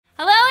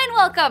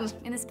welcome!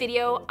 In this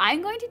video,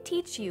 I'm going to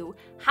teach you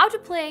how to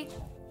play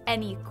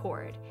any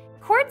chord.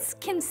 Chords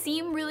can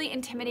seem really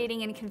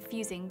intimidating and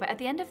confusing, but at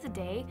the end of the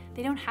day,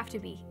 they don't have to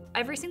be.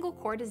 Every single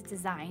chord is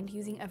designed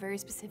using a very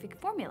specific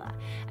formula.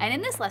 And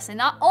in this lesson,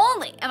 not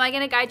only am I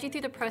going to guide you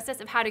through the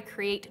process of how to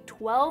create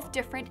 12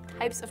 different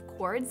types of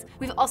chords,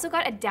 we've also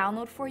got a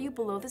download for you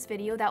below this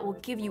video that will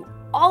give you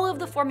all of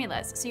the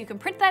formulas, so you can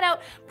print that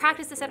out,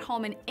 practice this at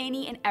home in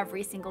any and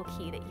every single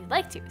key that you'd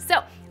like to.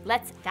 So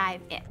let's dive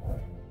in.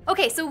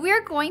 Okay, so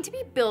we're going to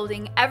be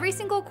building every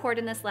single chord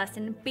in this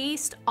lesson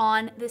based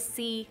on the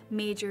C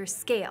major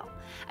scale.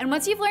 And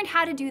once you've learned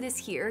how to do this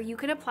here, you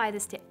can apply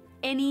this to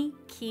any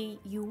key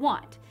you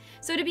want.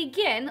 So to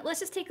begin, let's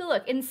just take a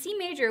look. In C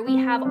major, we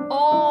have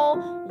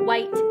all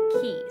white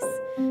keys.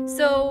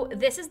 So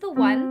this is the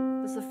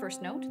 1, this is the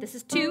first note. This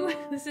is 2,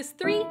 this is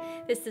 3,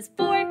 this is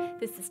 4,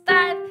 this is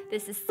 5,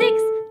 this is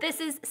 6, this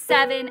is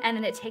 7, and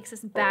then it takes us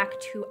back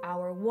to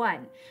our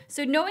 1.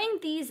 So knowing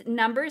these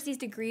numbers, these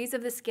degrees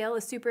of the scale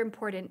is super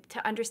important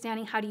to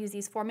understanding how to use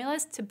these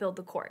formulas to build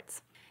the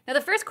chords. Now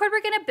the first chord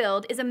we're going to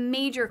build is a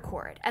major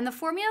chord, and the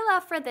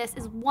formula for this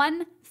is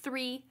 1,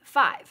 3,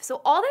 5.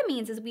 So all that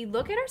means is we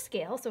look at our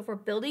scale, so if we're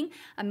building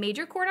a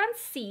major chord on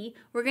C,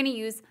 we're going to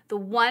use the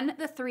 1,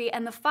 the 3,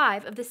 and the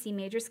 5 of the C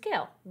major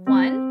scale.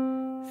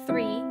 1,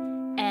 3,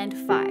 and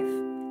 5.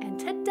 And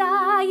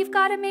ta-da, you've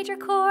got a major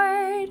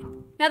chord!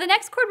 Now the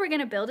next chord we're going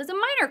to build is a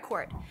minor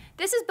chord.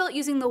 This is built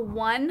using the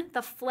 1,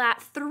 the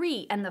flat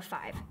 3, and the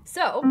 5.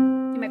 So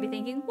you might be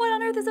thinking, what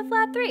on earth is a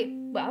flat 3?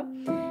 Well,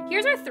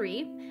 here's our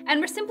 3,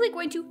 and we're simply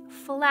going to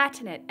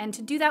flatten it. And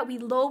to do that, we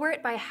lower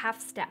it by a half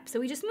step.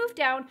 So we just move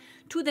down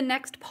to the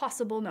next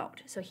possible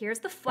note. So here's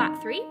the flat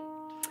 3,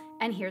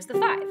 and here's the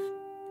 5.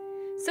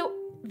 So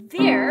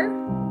there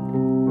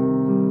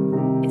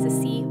is a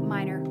C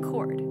minor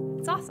chord.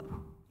 It's awesome.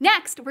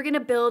 Next, we're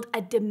gonna build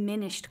a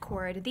diminished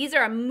chord. These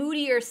are a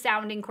moodier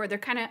sounding chord. They're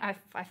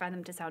I find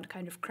them to sound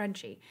kind of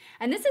crunchy.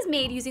 And this is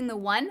made using the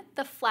 1,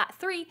 the flat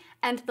 3,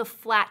 and the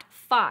flat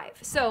 5.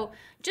 So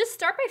just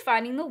start by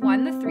finding the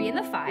 1, the 3, and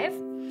the 5,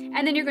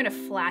 and then you're gonna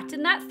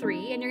flatten that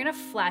 3, and you're gonna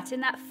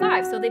flatten that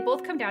 5. So they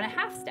both come down a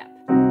half step.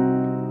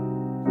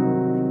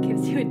 That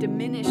gives you a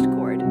diminished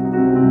chord.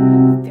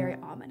 Very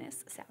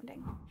ominous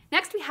sounding.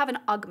 Next, we have an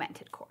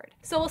augmented chord.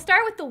 So we'll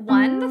start with the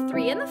 1, the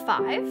 3, and the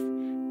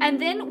 5, and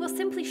then we'll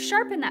simply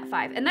sharpen that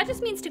 5. And that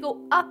just means to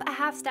go up a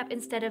half step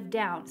instead of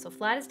down. So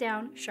flat is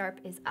down, sharp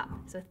is up.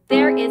 So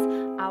there is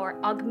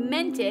our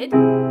augmented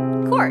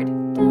chord.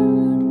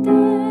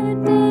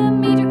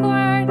 Major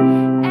chord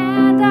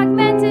and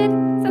augmented.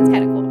 Sounds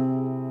kind of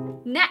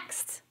cool.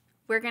 Next,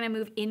 we're gonna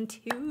move into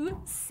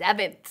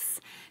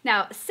sevenths.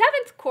 Now,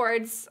 seventh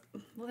chords,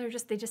 well,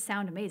 they just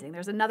sound amazing.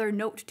 There's another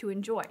note to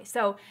enjoy.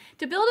 So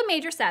to build a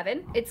major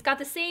 7, it's got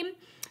the same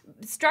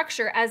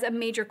structure as a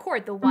major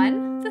chord, the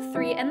 1, the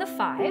 3, and the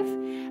 5.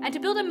 And to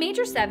build a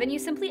major 7, you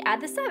simply add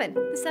the 7,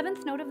 the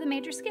 7th note of the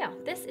major scale.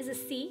 This is a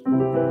C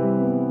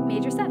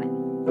major 7.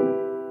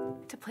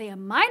 To play a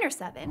minor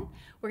 7,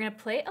 we're gonna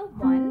play a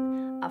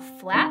 1, a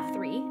flat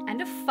 3,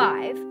 and a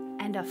 5,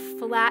 and a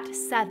flat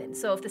 7.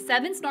 So if the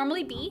 7's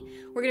normally B,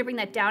 we're gonna bring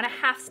that down a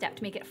half step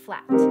to make it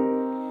flat.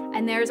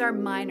 And there's our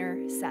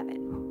minor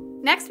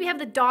 7. Next, we have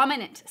the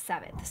dominant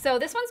 7th. So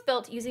this one's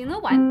built using the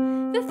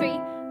 1, the 3,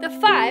 the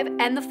 5,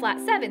 and the flat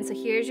 7. So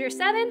here's your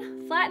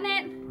 7, flatten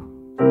it.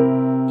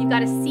 You've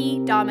got a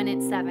C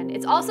dominant 7.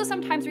 It's also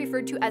sometimes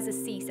referred to as a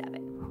C7.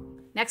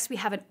 Next, we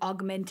have an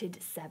augmented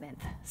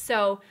 7th.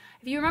 So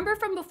if you remember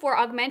from before,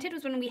 augmented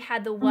was when we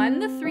had the 1,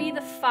 the 3,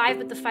 the 5,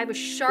 but the 5 was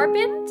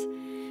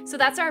sharpened. So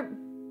that's our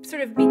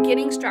sort of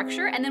beginning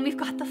structure. And then we've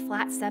got the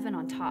flat 7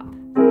 on top.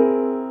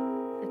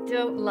 I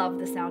don't love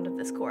the sound of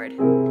this chord.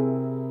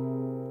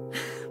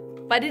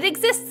 But it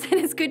exists, and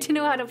it's good to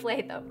know how to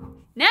play though.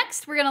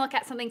 Next, we're gonna look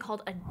at something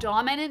called a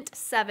dominant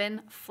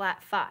 7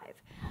 flat 5.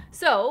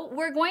 So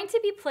we're going to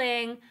be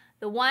playing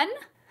the 1,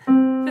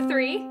 the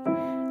 3,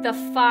 the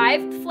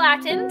 5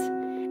 flattened,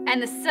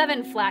 and the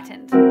 7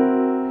 flattened.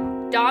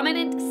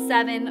 Dominant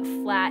 7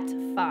 flat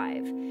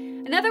 5.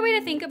 Another way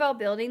to think about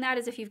building that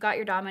is if you've got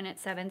your dominant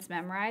 7s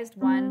memorized,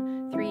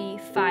 1, 3,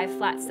 5,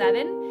 flat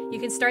 7, you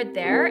can start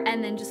there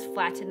and then just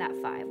flatten that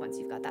 5 once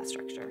you've got that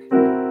structure.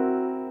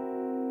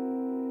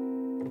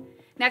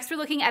 Next, we're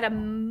looking at a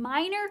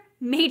minor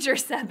major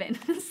 7.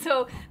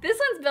 So this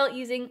one's built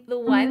using the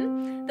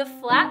 1, the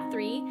flat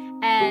 3,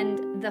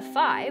 and the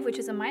 5, which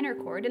is a minor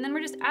chord, and then we're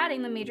just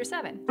adding the major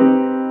 7.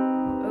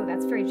 Oh,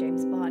 that's very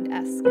James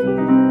Bond-esque.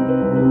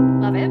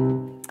 Love it.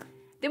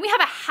 Then we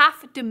have a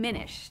half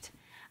diminished.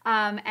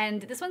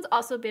 And this one's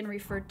also been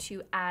referred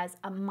to as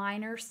a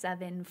minor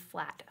 7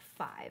 flat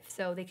 5.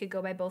 So they could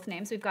go by both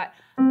names. We've got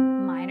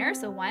minor,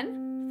 so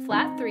 1,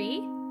 flat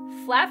 3,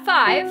 flat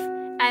 5,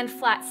 and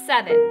flat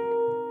 7.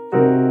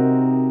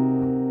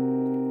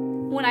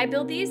 When I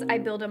build these, I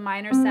build a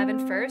minor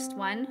 7 first,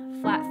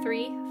 1, flat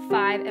 3,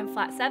 5, and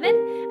flat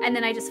 7, and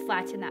then I just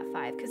flatten that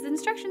 5, because the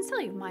instructions tell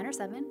you minor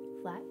 7,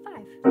 flat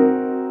 5.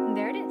 And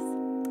there it is,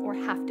 or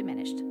half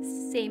diminished,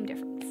 same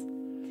difference.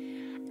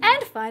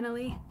 And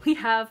finally, we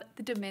have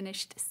the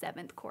diminished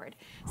 7th chord.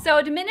 So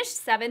a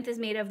diminished 7th is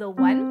made of the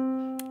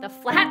 1, the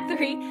flat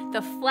 3,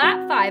 the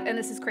flat 5, and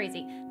this is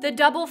crazy, the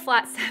double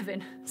flat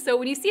 7. So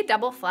when you see a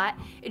double flat,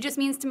 it just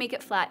means to make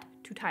it flat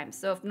 2 times.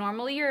 So if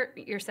normally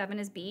your 7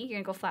 is B, you're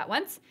gonna go flat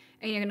once,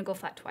 and you're gonna go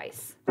flat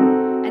twice.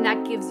 And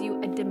that gives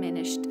you a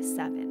diminished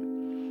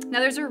 7. Now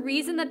there's a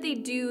reason that they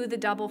do the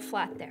double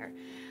flat there.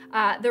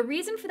 The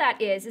reason for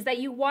that is that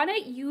you want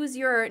to use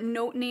your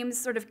note names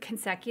sort of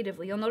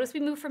consecutively. You'll notice we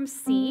move from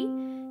C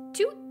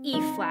to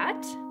E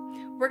flat.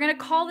 We're going to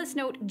call this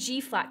note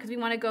G flat because we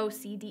want to go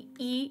C, D,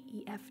 E,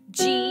 E, F,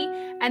 G.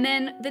 And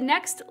then the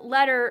next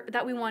letter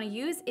that we want to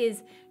use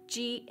is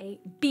G, A,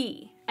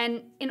 B.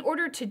 And in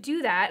order to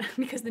do that,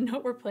 because the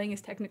note we're playing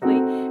is technically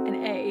an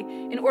A,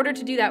 in order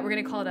to do that, we're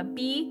going to call it a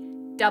B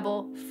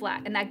double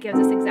flat. And that gives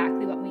us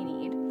exactly what we need.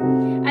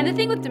 And the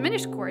thing with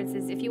diminished chords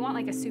is if you want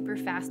like a super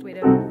fast way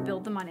to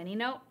build them on any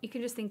note, you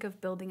can just think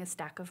of building a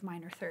stack of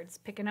minor thirds.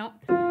 Pick a note,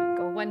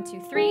 go 1,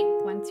 2, 3,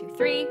 1, 2,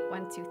 3,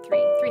 1, 2,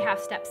 3. 3 half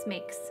steps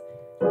makes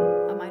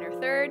a minor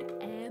third,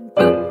 and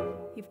boom,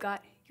 you've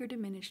got your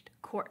diminished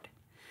chord.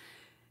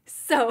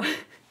 So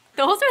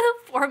those are the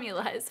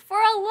formulas for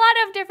a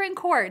lot of different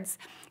chords.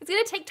 It's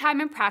gonna take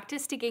time and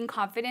practice to gain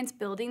confidence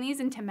building these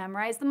and to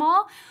memorize them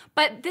all,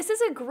 but this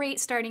is a great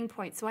starting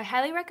point. So I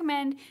highly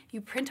recommend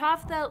you print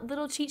off the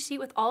little cheat sheet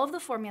with all of the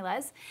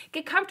formulas,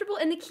 get comfortable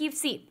in the key of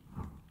C.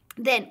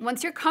 Then,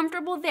 once you're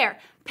comfortable there,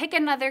 pick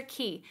another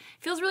key.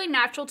 It feels really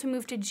natural to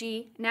move to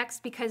G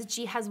next because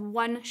G has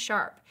 1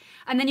 sharp.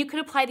 And then you could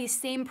apply these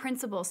same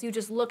principles. So you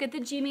just look at the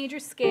G major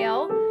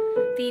scale.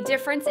 The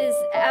difference is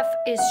F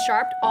is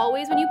sharped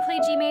always when you play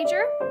G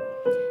major.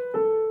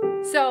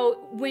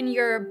 So when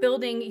you're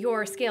building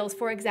your scales,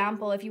 for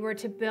example, if you were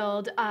to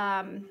build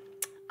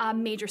a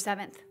major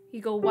 7th, you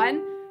go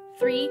 1,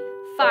 3,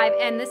 5,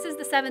 and this is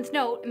the 7th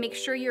note. Make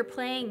sure you're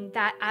playing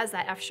that as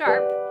that F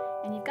sharp,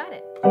 and you've got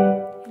it.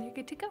 And you're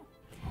good to go.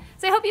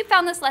 So I hope you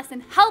found this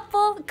lesson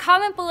helpful.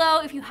 Comment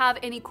below if you have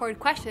any chord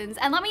questions,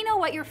 and let me know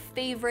what your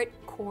favorite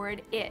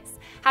chord is.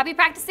 Happy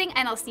practicing,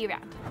 and I'll see you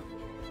around.